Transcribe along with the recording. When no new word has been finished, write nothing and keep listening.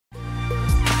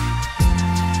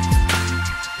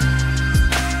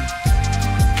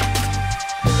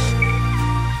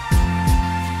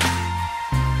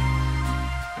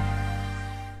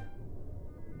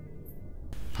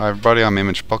Hi everybody, I'm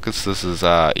Image Pockets. This is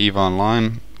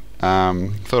EveOnline.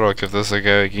 Thought I'd give this a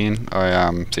go again.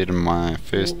 I said in my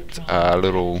first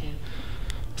little,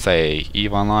 say,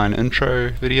 EveOnline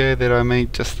intro video that I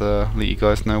made just to let you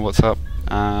guys know what's up.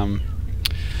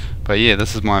 But yeah,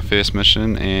 this is my first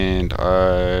mission, and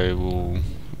I will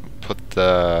put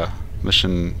the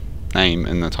mission name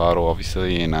in the title,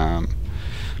 obviously, and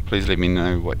please let me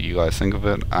know what you guys think of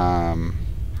it.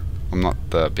 I'm not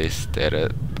the best at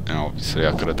it, and obviously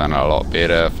I could have done it a lot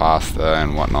better, faster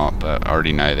and whatnot, but I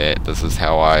already know that. This is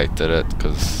how I did it,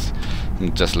 because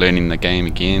I'm just learning the game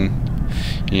again.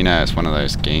 You know, it's one of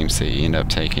those games that you end up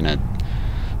taking I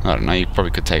don't know, you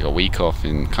probably could take a week off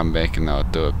and come back and they'll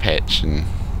do a patch and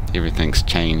everything's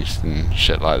changed and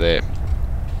shit like that.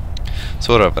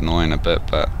 Sort of annoying a bit,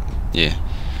 but yeah.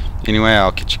 Anyway,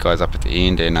 I'll catch you guys up at the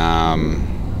end, and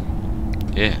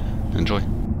yeah, enjoy.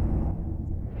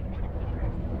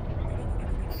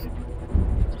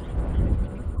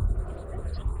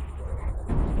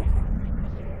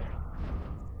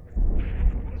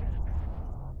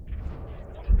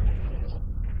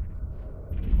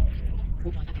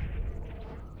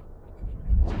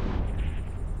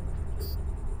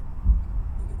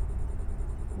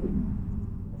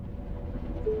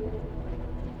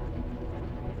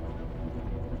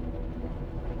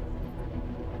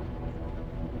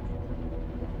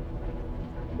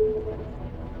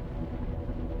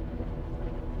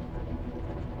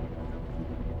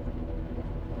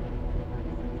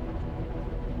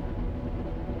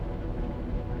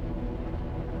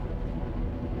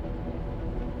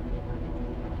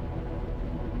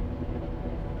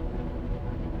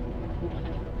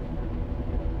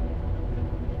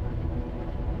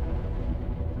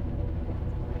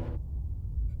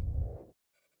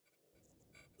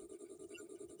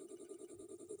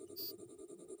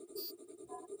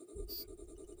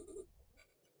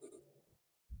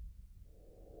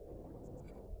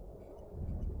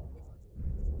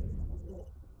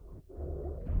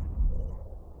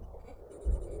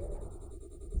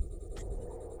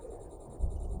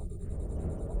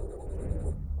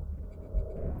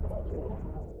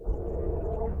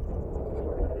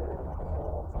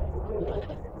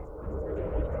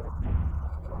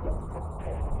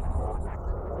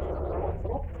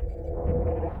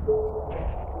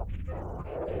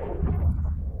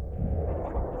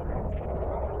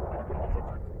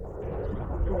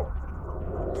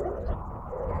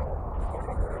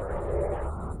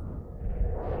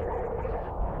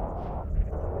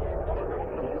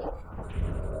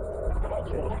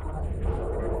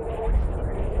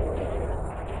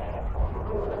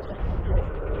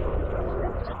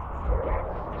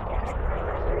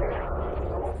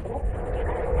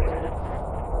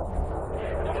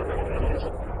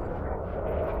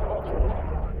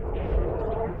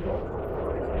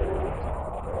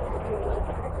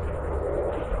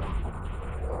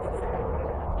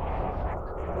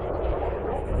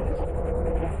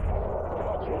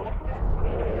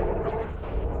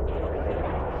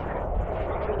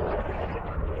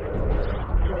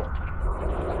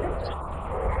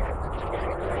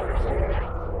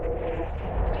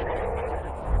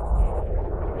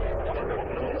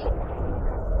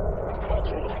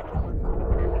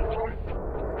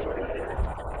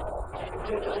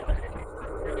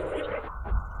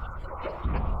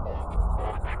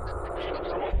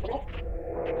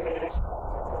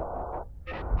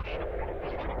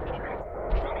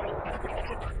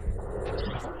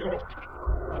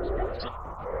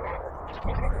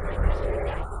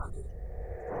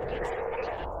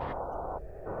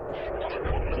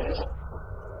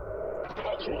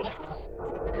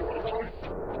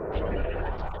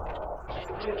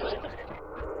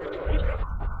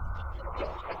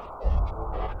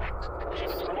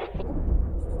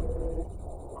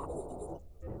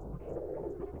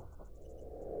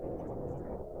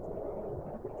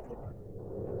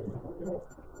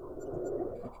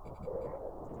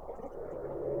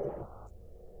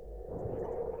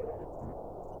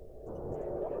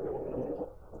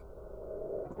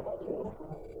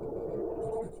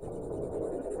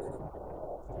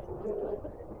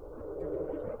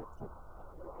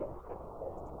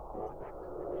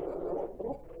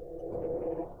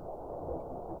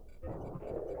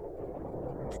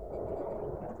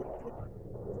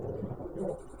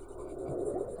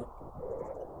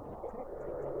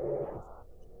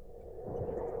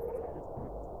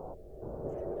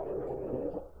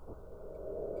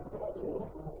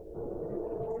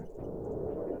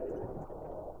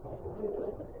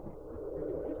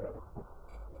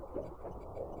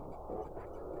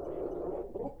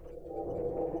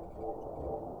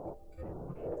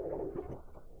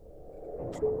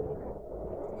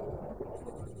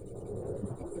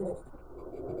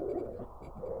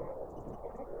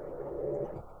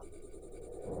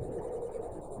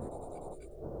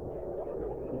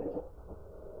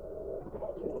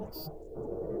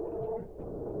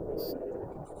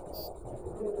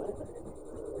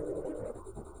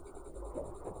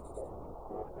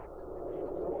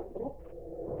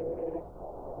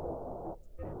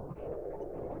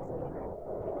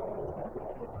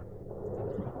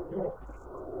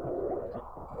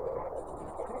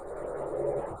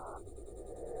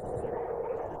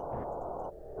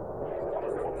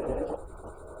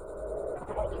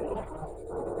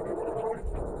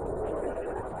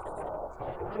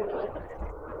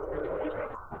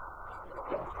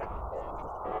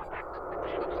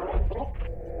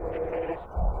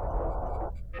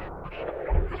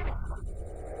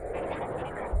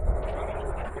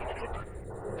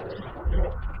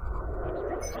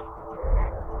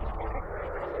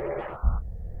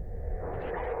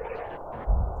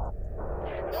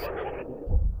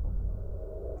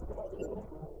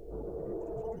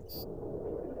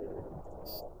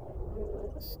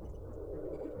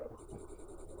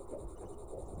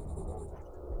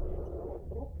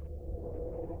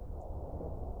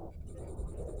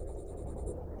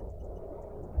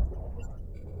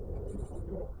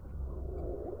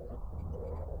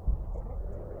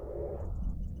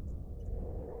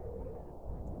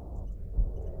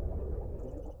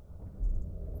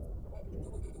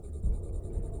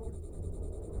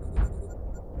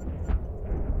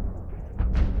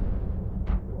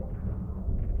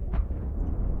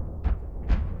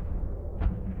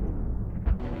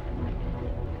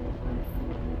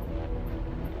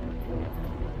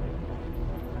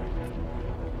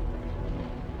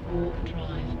 Warp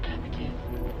drive active.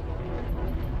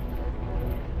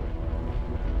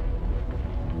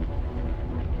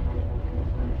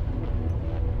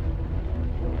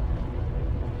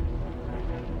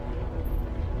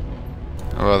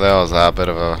 Well, that was a bit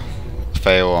of a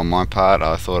fail on my part.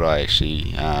 I thought I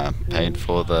actually paid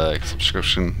for the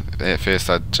subscription. At first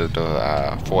I did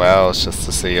 4 hours just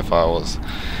to see if I was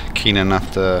keen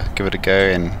enough to give it a go,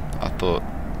 and I thought,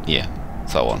 yeah,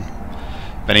 so on.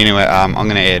 But anyway, I'm going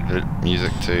to add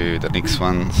music to the next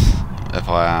ones if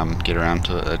I get around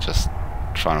to it. Just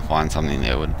trying to find something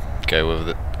that would go with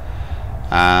it.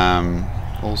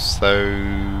 Also,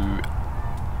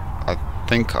 I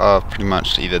think I've pretty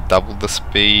much either doubled the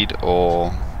speed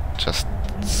or just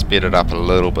sped it up a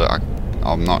little bit.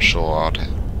 I'm not sure. I'd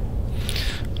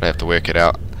have to work it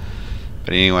out.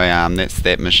 But anyway, that's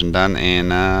that mission done,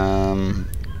 and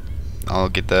I'll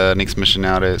get the next mission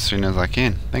out as soon as I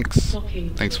can. Thanks.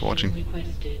 Thanks for watching.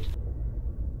 Requested.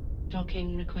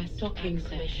 Docking request. Docking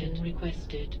session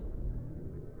requested.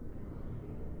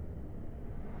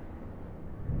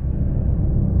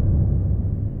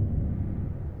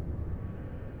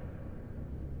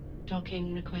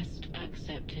 Docking request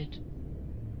accepted.